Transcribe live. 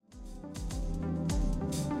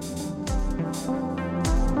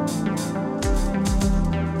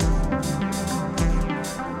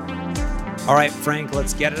All right, Frank,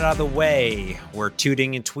 let's get it out of the way. We're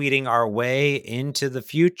tooting and tweeting our way into the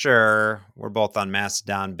future. We're both on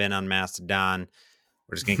Mastodon, been on Mastodon.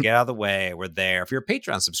 We're just going to get out of the way. We're there. If you're a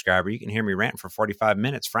Patreon subscriber, you can hear me rant for 45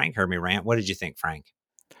 minutes. Frank heard me rant. What did you think, Frank?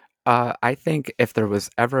 I think if there was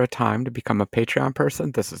ever a time to become a Patreon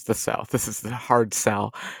person, this is the sell. This is the hard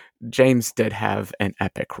sell. James did have an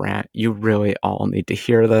epic rant. You really all need to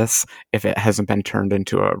hear this if it hasn't been turned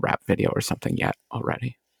into a rap video or something yet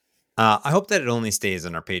already. I hope that it only stays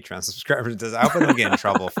in our Patreon subscribers. I hope I don't get in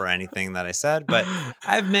trouble for anything that I said, but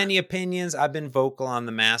I have many opinions. I've been vocal on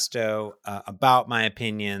the Masto about my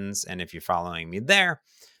opinions. And if you're following me there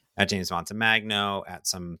at James Montemagno at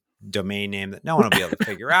some domain name that no one will be able to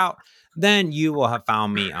figure out, then you will have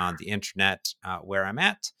found me on the internet where I'm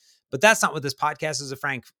at. But that's not what this podcast is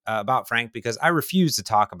about, Frank, because I refuse to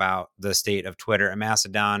talk about the state of Twitter and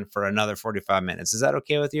Mastodon for another 45 minutes. Is that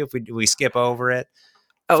okay with you if we skip over it?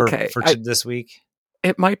 Okay, For this week?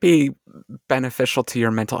 It might be beneficial to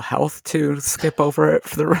your mental health to skip over it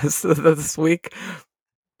for the rest of this week,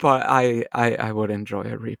 but I would enjoy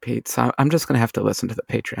a repeat. So I'm just going to have to listen to the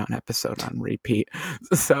Patreon episode on repeat.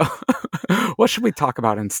 So what should we talk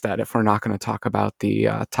about instead if we're not going to talk about the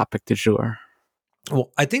topic du jour?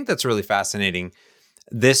 Well, I think that's really fascinating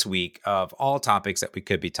this week of all topics that we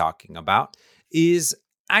could be talking about is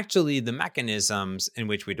actually the mechanisms in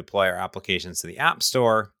which we deploy our applications to the App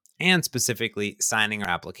Store and specifically signing our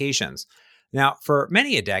applications. Now, for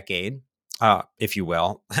many a decade, if you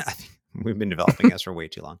will, we've been developing this for way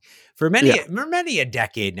too long. For many a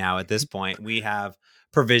decade now at this point, we have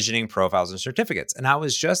provisioning profiles and certificates. And I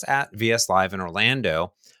was just at VS Live in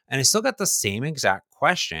Orlando, and I still got the same exact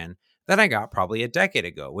question that I got probably a decade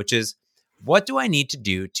ago, which is, what do I need to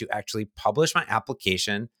do to actually publish my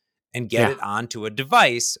application and get it onto a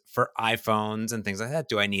device for iPhones and things like that?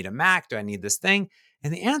 Do I need a Mac? Do I need this thing?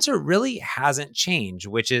 And the answer really hasn't changed,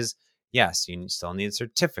 which is, yes, you still need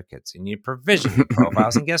certificates. You need provisioning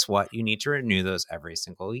profiles. And guess what? You need to renew those every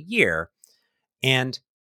single year. And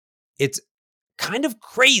it's kind of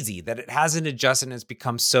crazy that it hasn't adjusted and it's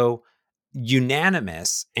become so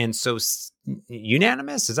unanimous and so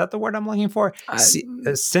unanimous. Is that the word I'm looking for?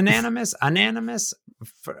 Synonymous, anonymous,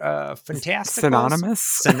 fantastic,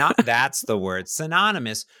 synonymous. That's the word.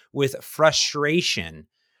 Synonymous with frustration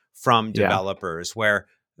from developers. Where,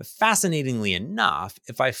 fascinatingly enough,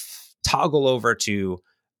 if I toggle over to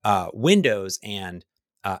Windows and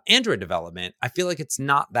Android development, I feel like it's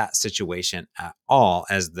not that situation at all,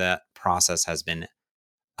 as the process has been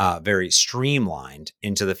very streamlined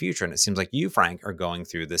into the future. And it seems like you, Frank, are going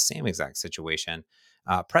through the same exact situation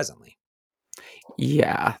presently.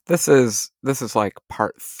 Yeah, this is like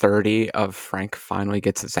part 30 of Frank finally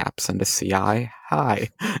gets his apps into CI. Hi.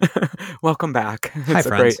 Welcome back. Hi,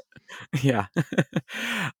 friends. Yeah.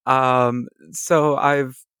 So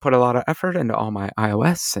I've put a lot of effort into all my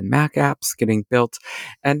iOS and Mac apps getting built,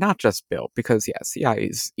 and not just built, because CI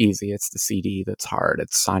is easy. It's the CD that's hard.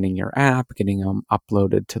 It's signing your app, getting them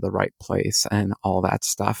uploaded to the right place, and all that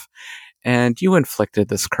stuff. And you inflicted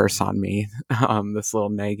this curse on me, this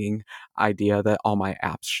little nagging idea that all my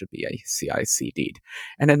apps should be a CI/CD'd.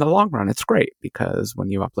 And in the long run, it's great because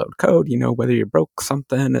when you upload code, you know whether you broke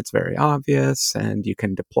something, it's very obvious, and you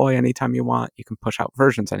can deploy anytime you want. You can push out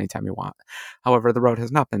versions anytime you want. However, the road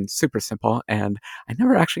has not been super simple, and I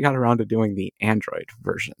never actually got around to doing the Android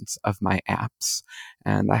versions of my apps.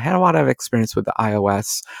 And I had a lot of experience with the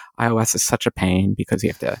iOS. iOS is such a pain because you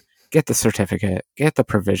have to get the certificate, get the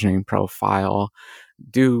provisioning profile,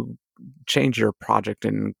 change your project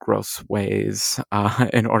in gross ways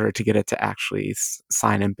in order to get it to actually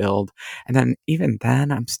sign and build. And then even then,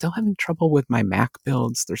 I'm still having trouble with my Mac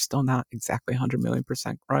builds. They're still not exactly 100 million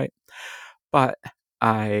 % right. But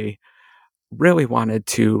I really wanted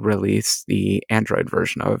to release the Android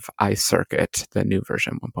version of iCircuit, the new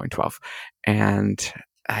version 1.12. And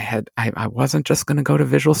I wasn't just going to go to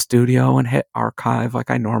Visual Studio and hit archive like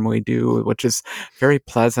I normally do, which is very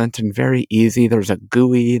pleasant and very easy. There's a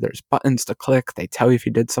GUI, there's buttons to click. They tell you if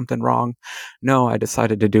you did something wrong. No, I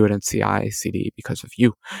decided to do it in CI/CD because of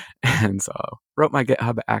you. And so wrote my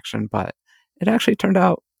GitHub action, but it actually turned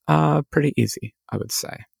out pretty easy, I would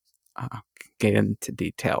say. Get into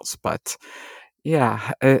details, but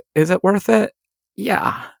yeah, is it worth it?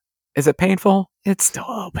 Yeah. Is it painful? It's still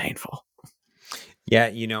a little painful.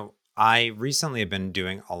 Yeah, I recently have been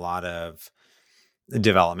doing a lot of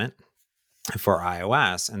development for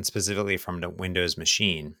iOS and specifically from the Windows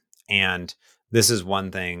machine. And this is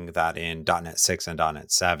one thing that in .NET 6 and .NET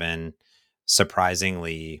 7,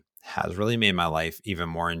 surprisingly, has really made my life even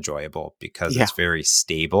more enjoyable because it's very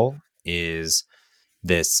stable, is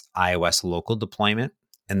this iOS local deployment.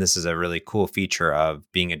 and this is a really cool feature of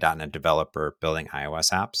being a .NET developer building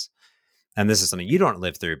iOS apps. And this is something you don't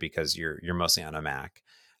live through because you're mostly on a Mac.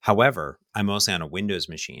 However, I'm mostly on a Windows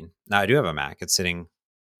machine. Now I do have a Mac. It's sitting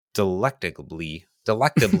delectably,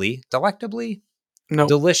 Nope.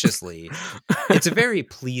 deliciously. It's a very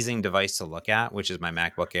pleasing device to look at, which is my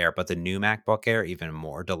MacBook Air, but the new MacBook Air, even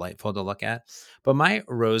more delightful to look at. But my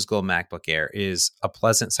rose gold MacBook Air is a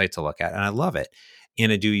pleasant sight to look at, and I love it.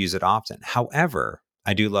 And I do use it often. However,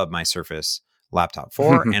 I do love my Surface Laptop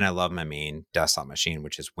 4, and I love my main desktop machine,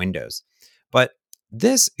 which is Windows. But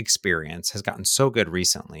this experience has gotten so good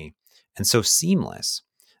recently and so seamless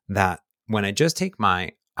that when I just take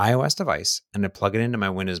my iOS device and I plug it into my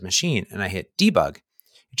Windows machine and I hit debug,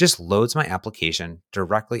 it just loads my application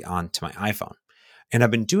directly onto my iPhone. And I've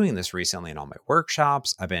been doing this recently in all my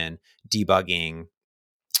workshops. I've been debugging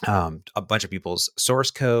a bunch of people's source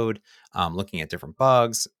code, looking at different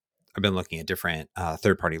bugs. I've been looking at different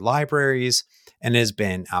third-party libraries, and it has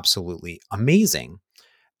been absolutely amazing.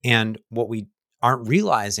 And what we aren't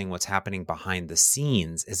realizing what's happening behind the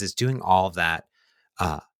scenes is it's doing all of that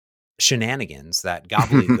shenanigans, that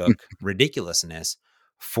gobbledygook ridiculousness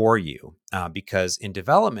for you. Because in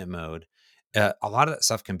development mode, a lot of that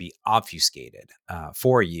stuff can be obfuscated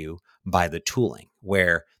for you by the tooling,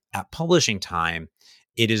 where at publishing time,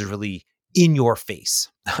 it is really in your face,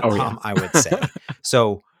 I would say.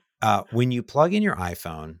 So when you plug in your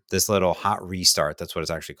iPhone, this little hot restart, that's what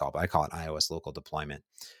it's actually called, but I call it iOS local deployment,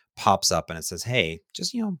 pops up and it says, hey,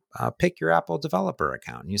 just, pick your Apple developer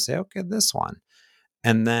account. And you say, okay, this one.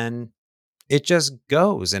 And then it just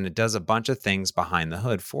goes and it does a bunch of things behind the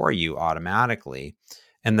hood for you automatically.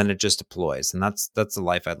 And then it just deploys. And that's the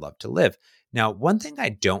life I'd love to live. Now, one thing I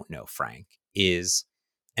don't know, Frank, is,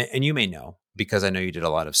 and you may know, because I know you did a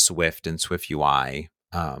lot of Swift and Swift UI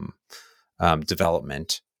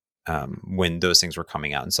development when those things were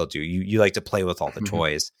coming out and still do. You like to play with all the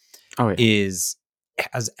toys. Oh, yeah.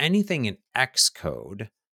 Has anything in Xcode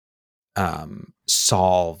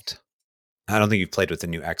solved? I don't think you've played with the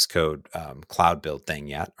new Xcode cloud build thing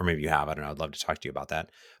yet, or maybe you have. I don't know. I'd love to talk to you about that.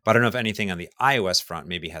 But I don't know if anything on the iOS front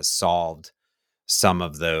maybe has solved some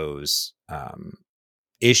of those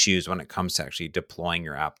issues when it comes to actually deploying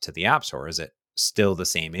your app to the App Store. Is it still the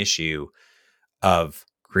same issue of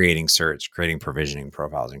creating certs, creating provisioning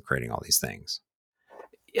profiles, and creating all these things?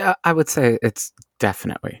 Yeah, I would say it's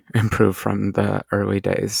definitely improved from the early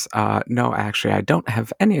days. No, actually, I don't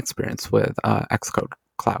have any experience with Xcode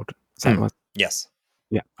Cloud. Is that what? Yes.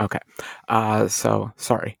 Yeah, okay. So,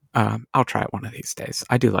 sorry. I'll try it one of these days.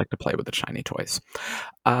 I do like to play with the shiny toys.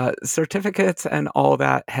 Certificates and all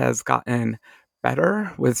that has gotten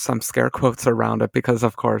better with some scare quotes around it because,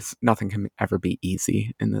 of course, nothing can ever be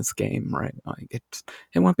easy in this game, right? Like it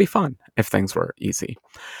wouldn't be fun if things were easy.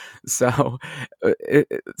 So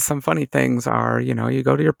some funny things are, you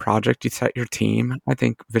go to your project, you set your team. I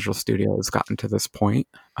think Visual Studio has gotten to this point.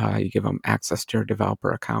 You give them access to your developer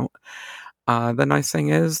account. The nice thing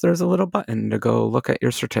is there's a little button to go look at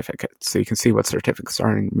your certificates. So you can see what certificates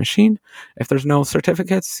are in your machine. If there's no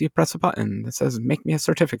certificates, you press a button that says, make me a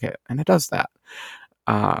certificate. And it does that.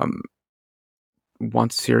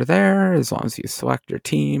 Once you're there, as long as you select your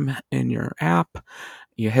team in your app,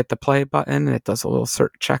 you hit the play button. It does a little cert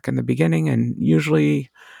check in the beginning and usually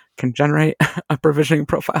can generate a provisioning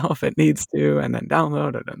profile if it needs to, and then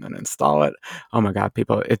download it and then install it. Oh my God,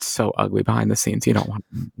 people, it's so ugly behind the scenes. You don't want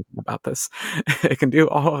to know about this. It can do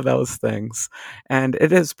all of those things, and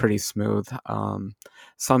it is pretty smooth.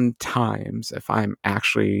 Sometimes if I'm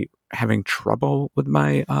actually having trouble with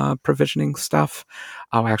my provisioning stuff,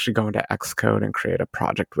 I'll actually go into Xcode and create a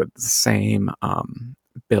project with the same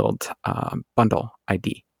build bundle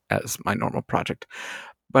ID as my normal project.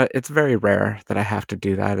 But it's very rare that I have to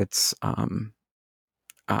do that. It's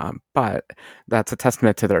but that's a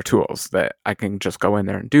testament to their tools that I can just go in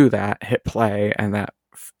there and do that, hit play, and that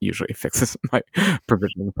usually fixes my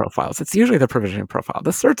provisioning profiles. It's usually the provisioning profile.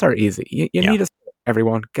 The certs are easy. You need a cert,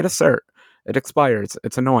 everyone. Get a cert. It expires.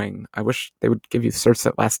 It's annoying. I wish they would give you certs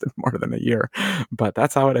that lasted more than a year, but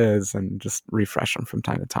that's how it is, and just refresh them from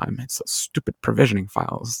time to time. It's those stupid provisioning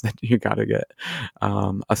files that you got to get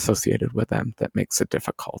associated with them that makes it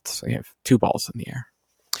difficult. So you have two balls in the air.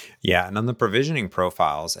 Yeah, and on the provisioning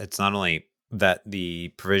profiles, it's not only that the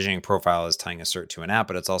provisioning profile is tying a cert to an app,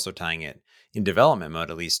 but it's also tying it in development mode,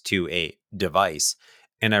 at least to a device.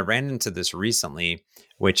 And I ran into this recently,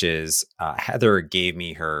 which is Heather gave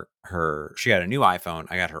me she got a new iPhone.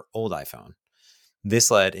 I got her old iPhone.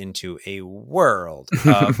 This led into a world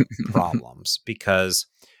of problems because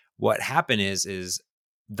what happened is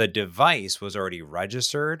the device was already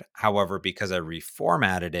registered. However, because I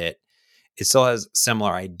reformatted it, it still has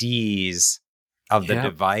similar IDs of the Yep.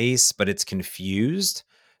 device, but it's confused.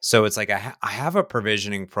 So it's like I have a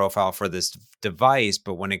provisioning profile for this device,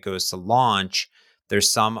 but when it goes to launch,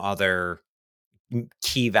 there's some other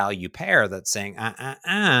key value pair that's saying,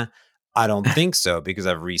 I don't think so, because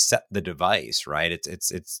I've reset the device, right?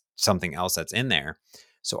 It's something else that's in there.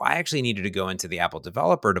 So I actually needed to go into the Apple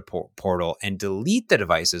Developer Portal and delete the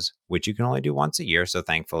devices, which you can only do once a year. So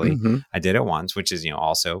thankfully, Hmm. I did it once, which is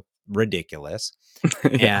also ridiculous.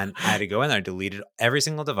 Yeah. And I had to go in there, deleted every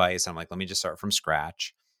single device. I'm like, let me just start from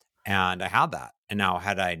scratch. And I had that. And now,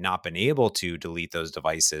 had I not been able to delete those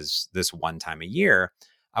devices this one time a year,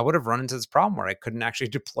 I would have run into this problem where I couldn't actually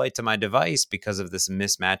deploy to my device because of this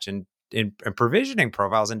mismatch in provisioning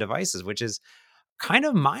profiles and devices, which is kind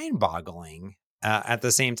of mind boggling at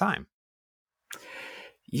the same time.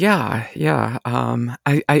 Yeah, yeah.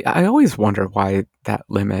 I always wonder why that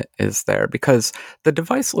limit is there, because the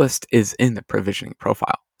device list is in the provisioning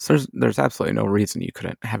profile. So there's absolutely no reason you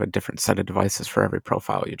couldn't have a different set of devices for every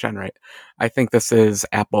profile you generate. I think this is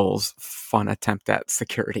Apple's fun attempt at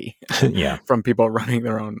security Yeah. from people running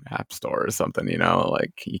their own app store or something,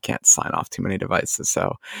 like you can't sign off too many devices.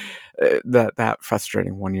 So that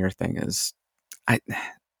frustrating 1 year thing is, I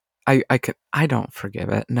I don't forgive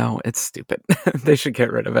it. No, it's stupid. They should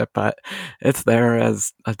get rid of it, but it's there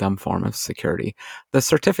as a dumb form of security. The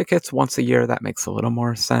certificates once a year, that makes a little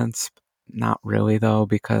more sense. Not really though,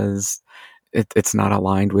 because it's not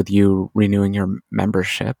aligned with you renewing your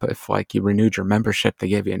membership. If like you renewed your membership, they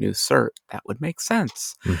gave you a new cert, that would make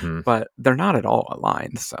sense. Mm-hmm. But they're not at all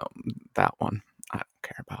aligned. So that one I don't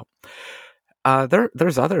care about.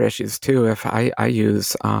 There's other issues too. If I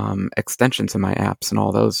use extensions in my apps, and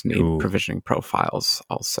all those need provisioning profiles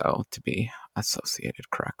also to be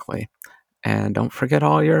associated correctly. And don't forget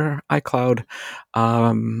all your iCloud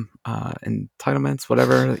entitlements,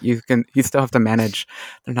 whatever you still have to manage.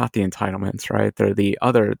 They're not the entitlements, right? They're the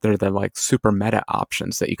like super meta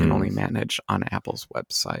options that you can only manage on Apple's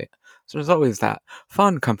website. So there's always that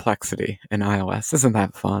fun complexity in iOS. Isn't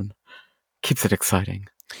that fun? Keeps it exciting.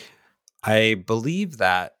 I believe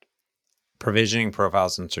that provisioning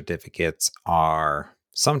profiles and certificates are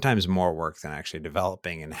sometimes more work than actually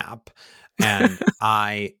developing an app. And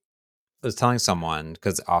I was telling someone,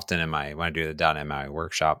 because often when I do the .NET MAUI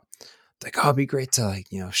workshop, like, oh, it'd be great to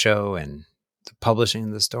show and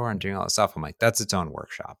publishing the store and doing all that stuff. I'm like, that's its own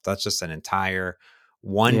workshop. That's just an entire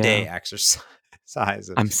one-day exercise.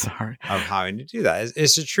 I'm sorry. Of having to do that.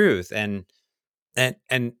 It's the truth, and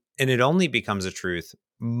it only becomes a truth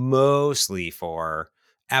mostly for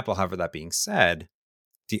Apple. However, that being said,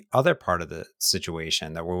 the other part of the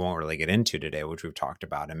situation that we won't really get into today, which we've talked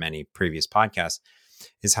about in many previous podcasts,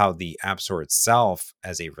 is how the App Store itself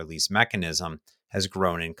as a release mechanism has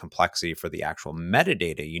grown in complexity for the actual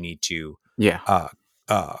metadata you need to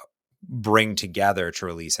bring together to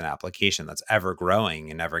release an application that's ever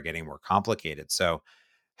growing and ever getting more complicated. So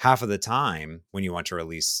half of the time when you want to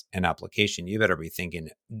release an application, you better be thinking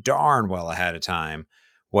darn well ahead of time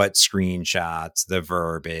what screenshots, the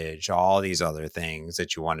verbiage, all these other things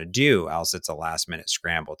that you want to do. Else it's a last minute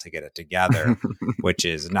scramble to get it together, which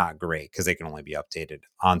is not great because they can only be updated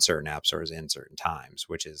on certain app stores in certain times,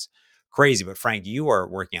 which is crazy. But Frank, you are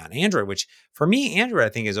working on Android, which for me, Android, I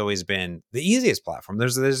think has always been the easiest platform.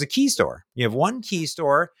 There's a key store. You have one key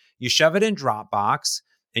store, you shove it in Dropbox,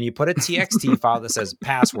 and you put a TXT file that says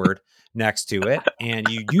password next to it, and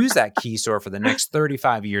you use that key store for the next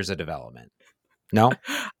 35 years of development. No?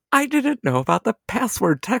 I didn't know about the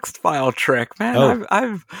password text file trick, man.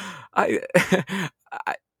 Oh.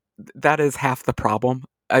 That is half the problem.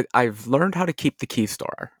 I've learned how to keep the key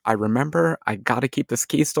store. I remember I got to keep this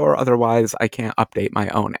key store, otherwise I can't update my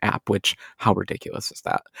own app, which, how ridiculous is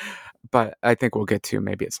that? But I think we'll get to,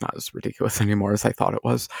 maybe it's not as ridiculous anymore as I thought it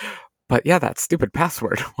was. But yeah, that stupid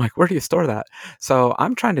password. Like, where do you store that? So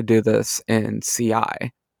I'm trying to do this in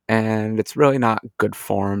CI, and it's really not good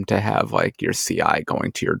form to have like your CI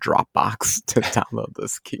going to your Dropbox to download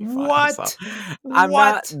this key file. What? So I'm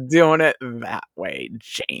not doing it that way,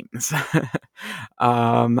 James.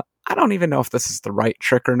 I don't even know if this is the right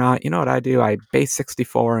trick or not. You know what I do? I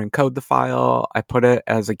base64 encode the file. I put it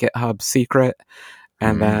as a GitHub secret,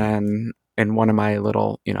 and then in one of my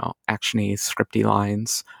little, actiony scripty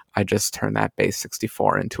lines, I just turn that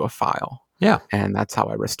base64 into a file. Yeah. And that's how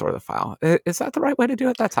I restore the file. Is that the right way to do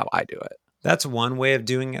it? That's how I do it. That's one way of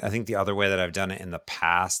doing it. I think the other way that I've done it in the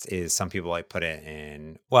past is some people like put it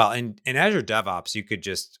in Azure DevOps, you could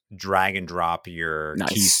just drag and drop your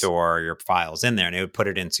key store, your files in there, and it would put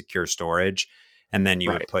it in secure storage. And then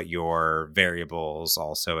you would put your variables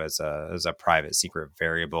also as a private secret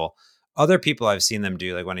variable. Other people I've seen them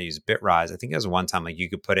do, like when I use Bitrise, I think it was one time like you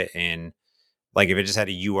could put it in, like if it just had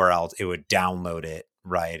a URL, it would download it,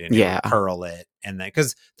 right? And it Yeah. would curl it. And then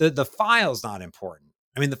because the file's not important.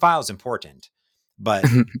 I mean, the file's important, but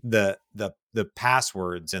the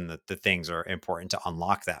passwords and the things are important to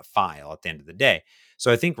unlock that file at the end of the day.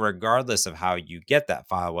 So I think regardless of how you get that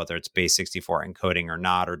file, whether it's base64 encoding or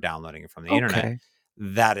not, or downloading it from the internet, Okay.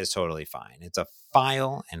 that is totally fine. It's a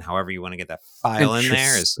file, and however you want to get that file in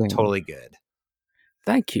there is Interesting. totally good.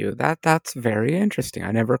 Thank you. That's very interesting.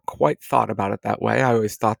 I never quite thought about it that way. I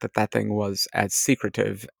always thought that thing was as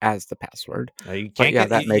secretive as the password. You But can't yeah, get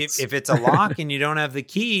that makes if it's a lock and you don't have the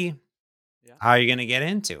key, Yeah. how are you going to get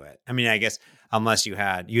into it? I mean, I guess unless you'd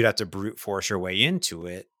have to brute force your way into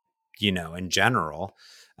it, in general.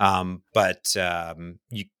 But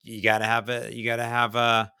you got to have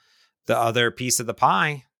the other piece of the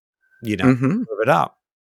pie, Mhm. serve it up.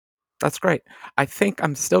 That's great. I think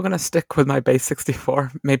I'm still going to stick with my base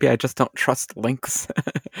 64. Maybe I just don't trust links.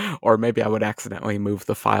 Or maybe I would accidentally move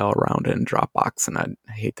the file around in Dropbox and I'd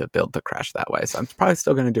hate to build to crash that way. So I'm probably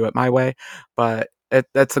still going to do it my way. But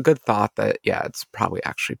that's a good thought that, yeah, it's probably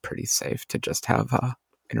actually pretty safe to just have a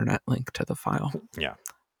internet link to the file. Yeah.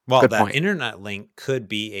 Well, Good that point. internet link could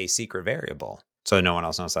be a secret variable, so no one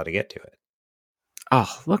else knows how to get to it.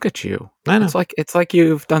 Oh, look at you. I know. It's like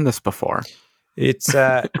you've done this before. It's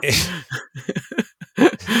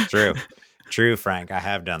true, Frank. I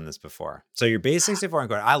have done this before. So your base 64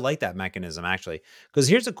 encode, I like that mechanism actually, because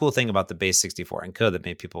here's a cool thing about the base 64 encode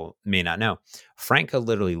that people may not know. Frank could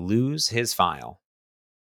literally lose his file,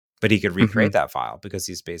 but he could recreate that file because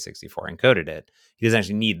he's base 64 encoded it. He doesn't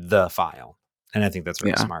actually need the file, and I think that's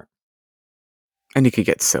really smart. And you could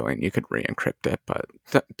get silly and you could re-encrypt it, but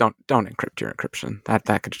don't encrypt your encryption.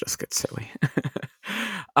 That could just get silly.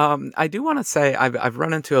 I do want to say I've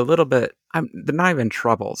run into a little bit. They're not even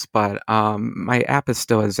troubles, but my app is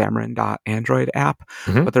still a Xamarin.Android app,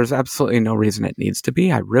 but there's absolutely no reason it needs to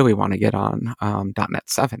be. I really want to get on .NET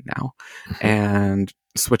 7 now and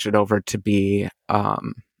switch it over to be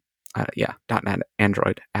 .NET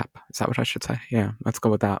Android app. Is that what I should say? Yeah, let's go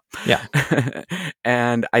with that. Yeah.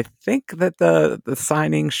 And I think that the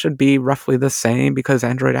signing should be roughly the same because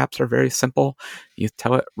Android apps are very simple. You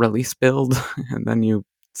tell it release build and then you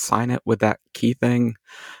sign it with that key thing.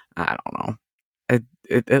 I don't know.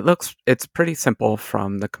 It's pretty simple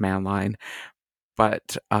from the command line,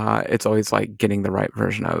 but it's always like getting the right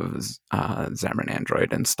version of Xamarin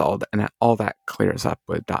Android installed, and all that clears up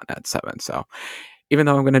with .NET 7. So even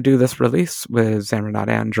though I'm going to do this release with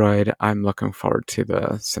Xamarin.Android, I'm looking forward to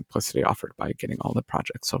the simplicity offered by getting all the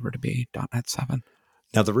projects over to be .NET 7.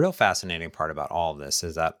 Now, the real fascinating part about all of this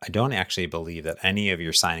is that I don't actually believe that any of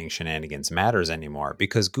your signing shenanigans matters anymore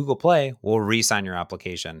because Google Play will re-sign your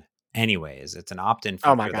application anyways. It's an opt-in feature.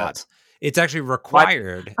 Oh my God. It's actually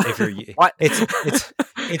required if you're what?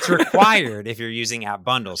 It's required if you're using App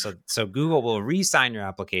Bundle. So Google will re-sign your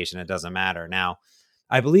application. It doesn't matter. Now,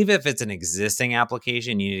 I believe if it's an existing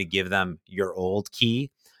application, you need to give them your old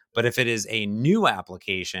key. But if it is a new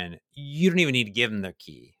application, you don't even need to give them their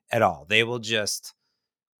key at all. They'll just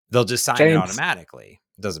sign it automatically.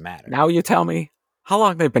 It doesn't matter. Now you tell me how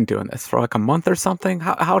long they've been doing this, for like a month or something?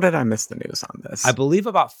 How did I miss the news on this? I believe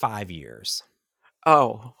about 5 years.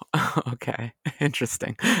 Oh, okay.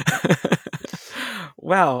 Interesting.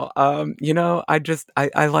 Well, I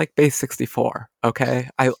like base 64. Okay.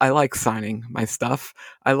 I like signing my stuff.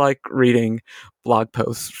 I like reading blog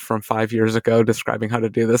posts from 5 years ago describing how to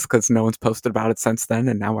do this because no one's posted about it since then.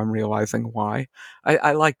 And now I'm realizing why.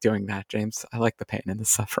 I like doing that, James. I like the pain and the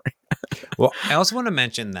suffering. Well, I also want to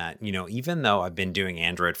mention that, even though I've been doing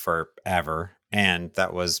Android forever, and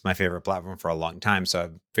that was my favorite platform for a long time, so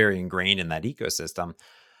I'm very ingrained in that ecosystem,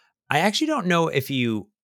 I actually don't know if you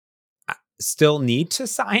still need to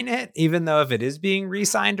sign it, even though if it is being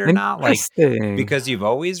re-signed or not, like because you've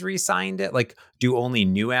always re-signed it. Like, do only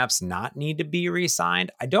new apps not need to be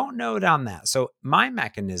re-signed? I don't know on that. So my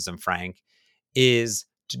mechanism, Frank, is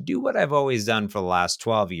to do what I've always done for the last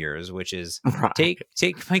 12 years, which is take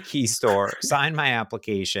my key store, sign my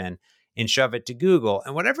application, and shove it to Google.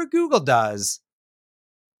 And whatever Google does,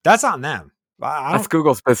 that's on them. That's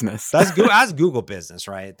Google's business. That's Google business,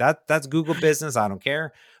 right? That's Google business. I don't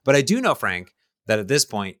care. But I do know, Frank, that at this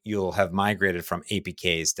point you'll have migrated from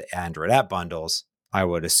APKs to Android app bundles, I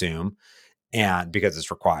would assume, and because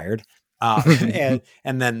it's required. And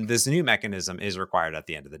then this new mechanism is required at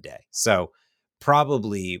the end of the day. So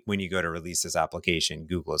probably when you go to release this application,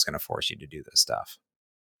 Google is going to force you to do this stuff.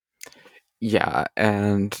 Yeah,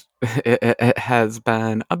 and it has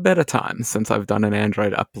been a bit of time since I've done an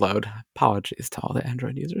Android upload. Apologies to all the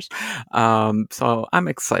Android users. So I'm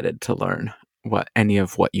excited to learn what any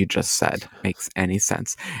of what you just said makes any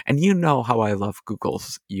sense. And you know how I love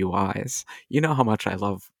Google's UIs. You know how much I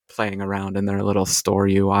love playing around in their little store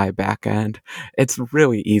UI backend. It's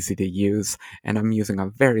really easy to use, and I'm using a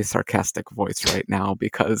very sarcastic voice right now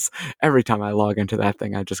because every time I log into that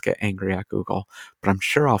thing, I just get angry at Google, but I'm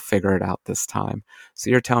sure I'll figure it out this time. So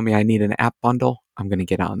you're telling me I need an app bundle? I'm going to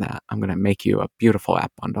get on that. I'm going to make you a beautiful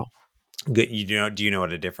app bundle. Good. Do you know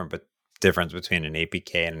what a difference between an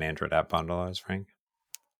APK and an Android app bundle is, Frank?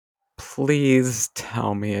 Please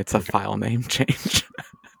tell me it's a Okay. file name change.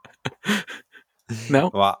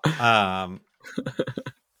 No? Well,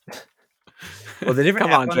 the different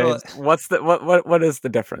Come app on, bundle. James. What is the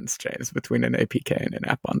difference, James, between an APK and an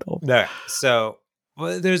app bundle? No, so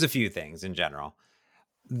there's a few things in general.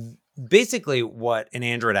 Basically, what an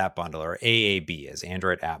Android app bundle or AAB is,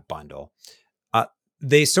 Android app bundle,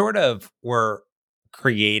 they sort of were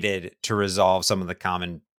created to resolve some of the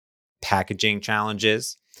common packaging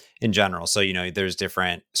challenges in general. So, there's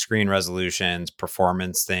different screen resolutions,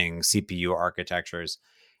 performance things, CPU architectures.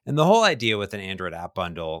 And the whole idea with an Android app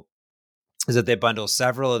bundle is that they bundle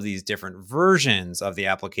several of these different versions of the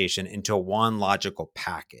application into one logical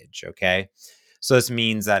package. Okay. So this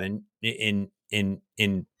means that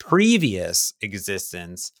in previous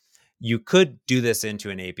existence, you could do this into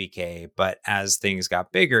an APK, but as things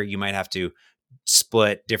got bigger, you might have to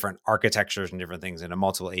split different architectures and different things into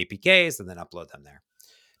multiple APKs and then upload them there.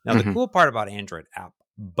 Now, the Mm-hmm. cool part about Android app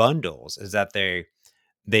bundles is that they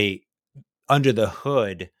under the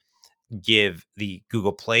hood give the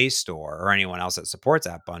Google Play Store or anyone else that supports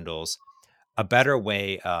app bundles a better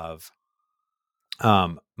way of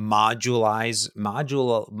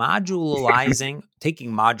modularizing,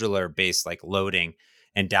 taking modular based like loading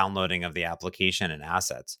and downloading of the application and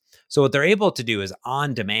assets. So what they're able to do is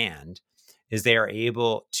on demand is they are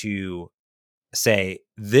able to say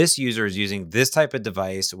this user is using this type of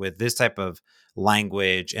device with this type of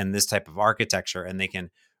language and this type of architecture, and they can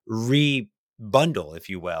rebundle, if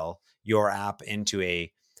you will, your app into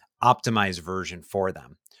a optimized version for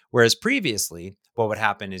them. Whereas previously, what would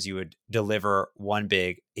happen is you would deliver one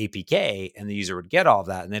big APK and the user would get all of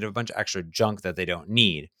that and they'd have a bunch of extra junk that they don't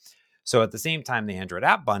need. So at the same time, the Android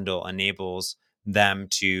app bundle enables them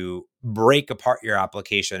to break apart your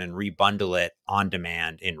application and rebundle it on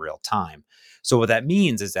demand in real time. So what that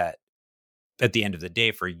means is that at the end of the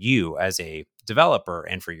day, for you as a developer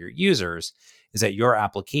and for your users, is that your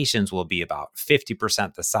applications will be about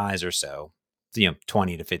 50% the size or so,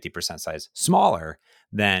 20 to 50% size smaller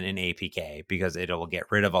than an APK because it will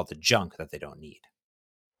get rid of all the junk that they don't need.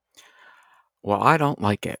 Well, I don't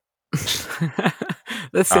like it.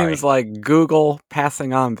 This seems Sorry. like Google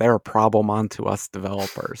passing on their problem onto us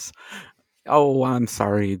developers. Oh, I'm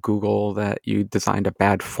sorry, Google, that you designed a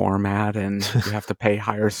bad format and you have to pay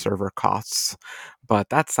higher server costs. But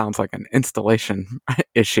that sounds like an installation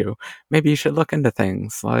issue. Maybe you should look into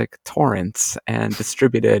things like torrents and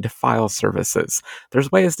distributed file services.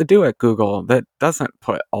 There's ways to do it, Google, that doesn't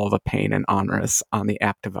put all the pain and onerous on the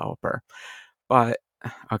app developer. But,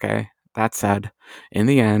 okay, that said, in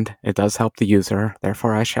the end, it does help the user,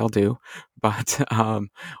 therefore I shall do. But,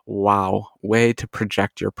 wow, way to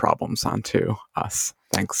project your problems onto us.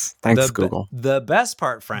 Thanks, Google. The best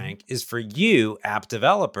part, Frank, is for you, app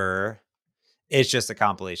developer, it's just a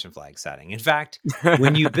compilation flag setting. In fact,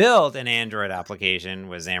 when you build an Android application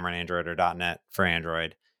with Xamarin Android or .NET for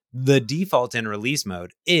Android, the default in release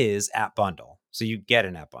mode is app bundle. So you get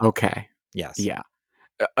an app bundle. Okay. Yes. Yeah.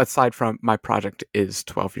 Aside from my project is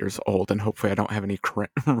 12 years old, and hopefully I don't have any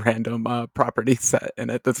random property set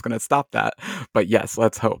in it that's going to stop that. But yes,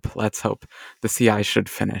 let's hope. The CI should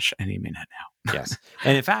finish any minute now. Yes.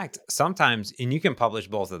 And in fact, sometimes, and you can publish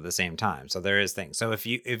both at the same time. So there is things. So if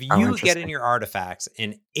you Oh, get in your artifacts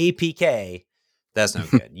in APK, that's no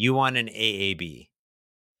good. You want an AAB.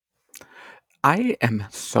 I am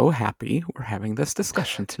so happy we're having this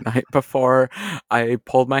discussion tonight before I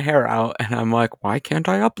pulled my hair out and I'm like, why can't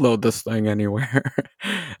I upload this thing anywhere?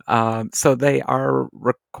 So they are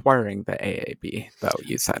requiring the AAB, though,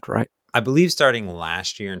 you said, right? I believe starting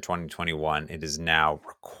last year in 2021, it is now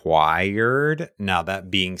required. Now,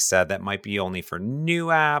 that being said, that might be only for new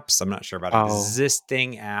apps. I'm not sure about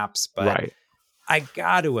existing apps, but right. I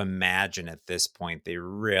got to imagine at this point, they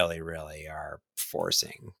really, really are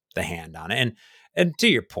forcing the hand on it. And to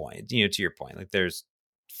your point, like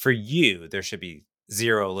for you, there should be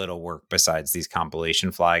zero little work besides these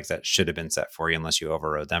compilation flags that should have been set for you unless you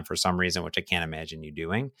overrode them for some reason, which I can't imagine you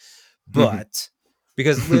doing. But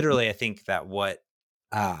Because literally, I think that what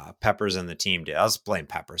Peppers and the team did, I'll just blame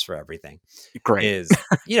Peppers for everything, Great. is,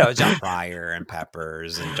 John Pryor and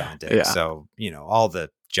Peppers and John Dick. Yeah. So, all the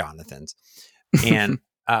Jonathans. And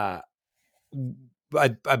I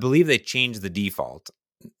believe they changed the default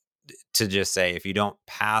to just say, if you don't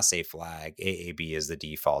pass a flag, AAB is the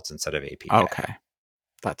default instead of APK. Okay.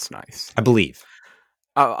 That's nice. I believe.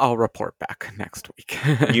 I'll report back next week.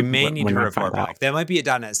 You may need to when I report find out. back. That might be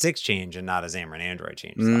a .NET 6 change and not a Xamarin Android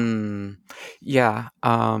change. Though. Yeah.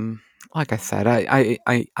 Like I said, I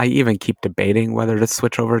even keep debating whether to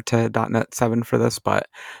switch over to .NET 7 for this, but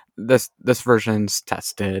this version's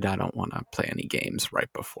tested. I don't want to play any games right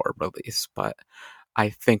before release, but I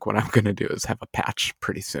think what I'm going to do is have a patch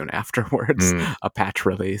pretty soon afterwards, a patch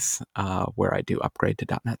release where I do upgrade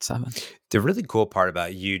to .NET 7. The really cool part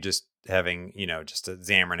about you just having, just a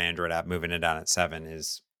Xamarin Android app moving to .NET 7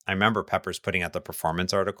 is, I remember Peppers putting out the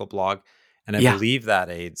performance article blog, and I believe that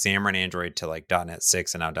a Xamarin Android to like .NET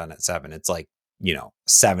 6 and now .NET 7, it's like,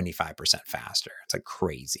 75% faster. It's like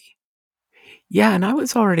crazy. Yeah, and I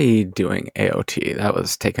was already doing AOT. That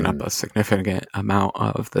was taking up a significant amount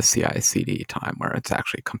of the CI/CD time where it's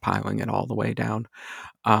actually compiling it all the way down.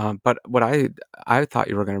 But what I thought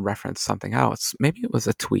you were going to reference something else. Maybe it was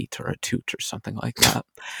a tweet or a toot or something like that.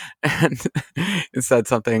 And it said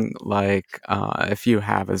something like, if you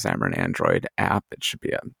have a Xamarin Android app, it should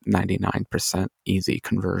be a 99% easy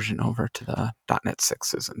conversion over to the .NET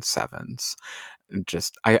 6s and 7s.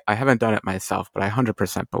 Just I haven't done it myself, but I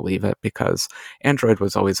 100% believe it because Android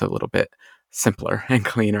was always a little bit simpler and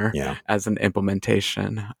cleaner as an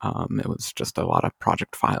implementation. It was just a lot of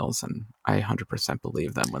project files, and I 100%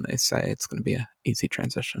 believe them when they say it's going to be an easy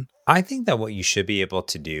transition. I think that what you should be able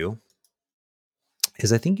to do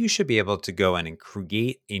is I think you should be able to go in and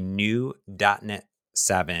create a new .NET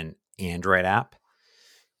 7 Android app.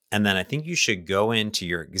 And then I think you should go into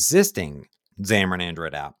your existing Xamarin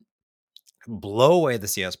Android app, blow away the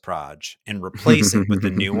CS proj and replace it with the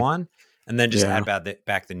new one, and then just add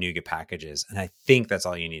back the NuGet packages. And I think that's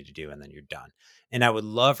all you need to do, and then you're done. And I would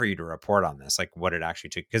love for you to report on this, like what it actually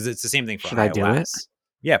took, because it's the same thing for Should iOS. I do it?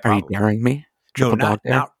 Yeah, probably. Are you daring me? No,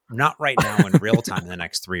 not right now in real time in the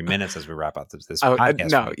next 3 minutes as we wrap up this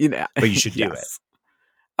podcast. No, but you should do it.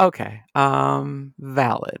 Okay.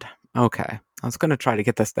 Valid. Okay. I was going to try to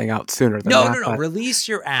get this thing out sooner than that. No. Release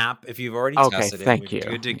your app if you've already tested it. Thank you.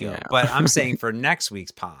 Good to go. Yeah. But I'm saying for next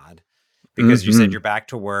week's pod, because you said you're back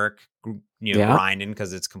to work, grinding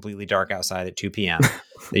because it's completely dark outside at 2 p.m.,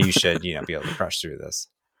 that you should, be able to crush through this.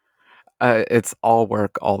 It's all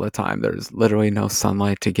work all the time. There's literally no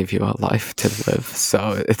sunlight to give you a life to live.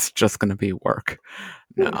 So it's just going to be work.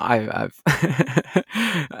 No, I'm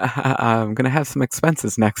going to have some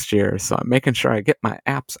expenses next year. So I'm making sure I get my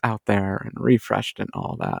apps out there and refreshed and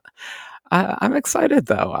all that. I'm excited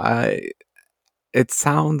though. It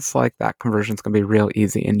sounds like that conversion is going to be real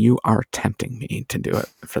easy, and you are tempting me to do it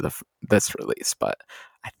for this release. But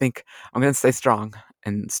I think I'm going to stay strong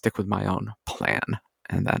and stick with my own plan.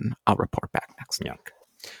 And then I'll report back next week.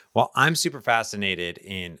 Well, I'm super fascinated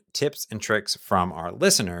in tips and tricks from our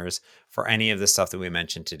listeners for any of the stuff that we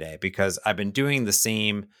mentioned today, because I've been doing the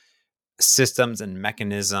same systems and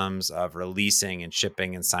mechanisms of releasing and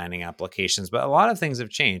shipping and signing applications, but a lot of things have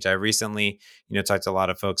changed. I recently, talked to a lot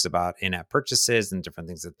of folks about in-app purchases and different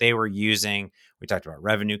things that they were using. We talked about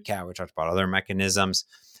Revenue Cat. We talked about other mechanisms.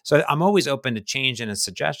 So I'm always open to change and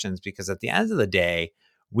suggestions, because at the end of the day,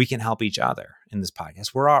 we can help each other in this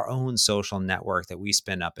podcast. We're our own social network that we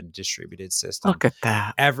spin up in a distributed system. Look at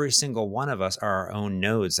that. Every single one of us are our own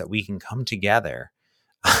nodes that we can come together.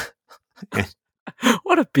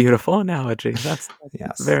 What a beautiful analogy. That's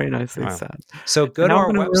very nicely said. So go to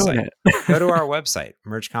our website. Go to our website,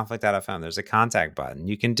 mergeconflict.fm. There's a contact button.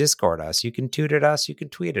 You can Discord us. You can toot at us. You can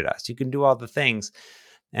tweet at us. You can do all the things.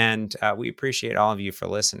 And we appreciate all of you for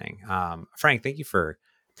listening. Frank, thank you for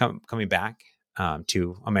coming back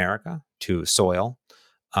to America, to soil,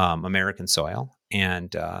 American soil,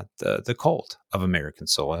 and the cold of American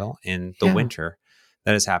soil in the winter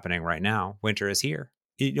that is happening right now. Winter is here.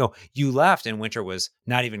 You left and winter was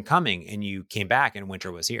not even coming, and you came back and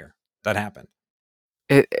winter was here. That happened.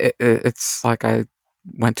 It's like I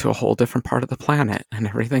went to a whole different part of the planet and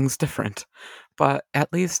everything's different. But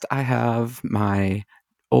at least I have my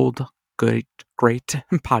old, great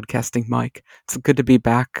podcasting mic. It's good to be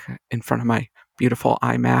back in front of my beautiful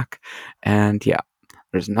iMac. And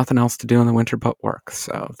there's nothing else to do in the winter but work.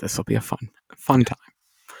 So this will be a fun time.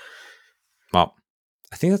 Well,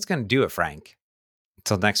 I think that's going to do it, Frank,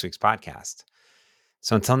 until next week's podcast.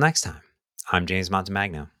 So until next time, I'm James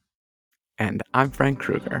Montemagno. And I'm Frank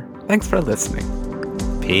Krueger. Thanks for listening.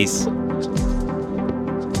 Peace.